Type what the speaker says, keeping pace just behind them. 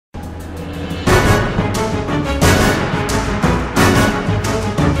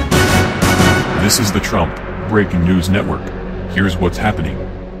This is the Trump Breaking News Network. Here's what's happening.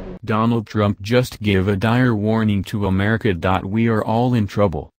 Donald Trump just gave a dire warning to America. We are all in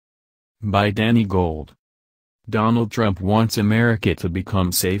trouble. By Danny Gold. Donald Trump wants America to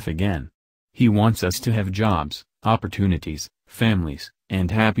become safe again. He wants us to have jobs, opportunities, families,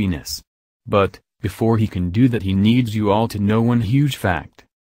 and happiness. But, before he can do that, he needs you all to know one huge fact.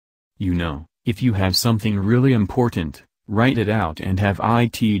 If you have something really important, write it out and have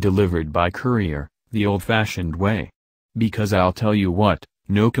it delivered by courier, the old-fashioned way. Because I'll tell you what,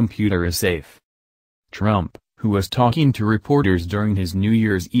 no computer is safe. Trump, who was talking to reporters during his New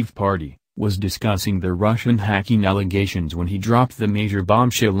Year's Eve party, was discussing the Russian hacking allegations when he dropped the major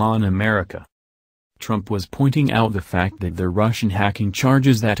bombshell on America. Trump was pointing out the fact that the Russian hacking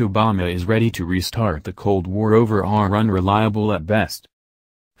charges that Obama is ready to restart the Cold War over are unreliable at best.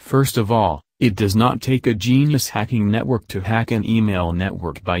 First of all, it does not take a genius hacking network to hack an email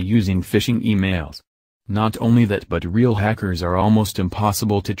network by using phishing emails. Not only that, but real hackers are almost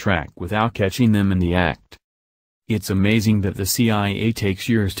impossible to track without catching them in the act. It's amazing that the CIA takes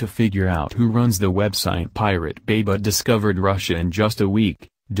years to figure out who runs the website Pirate Bay but discovered Russia in just a week,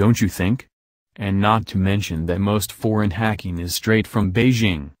 don't you think? And not to mention that most foreign hacking is straight from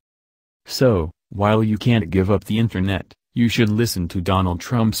Beijing. So, while you can't give up the internet, you should listen to Donald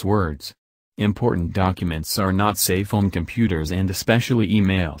Trump's words. Important documents are not safe on computers and especially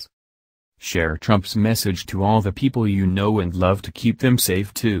emails. Share Trump's message to all the people you know and love to keep them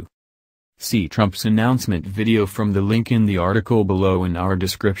safe too. See Trump's announcement video from the link in the article below in our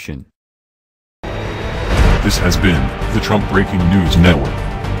description. This has been the Trump Breaking News Network.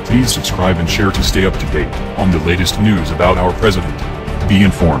 Please subscribe and share to stay up to date on the latest news about our president. Be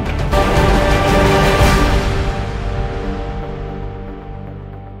informed.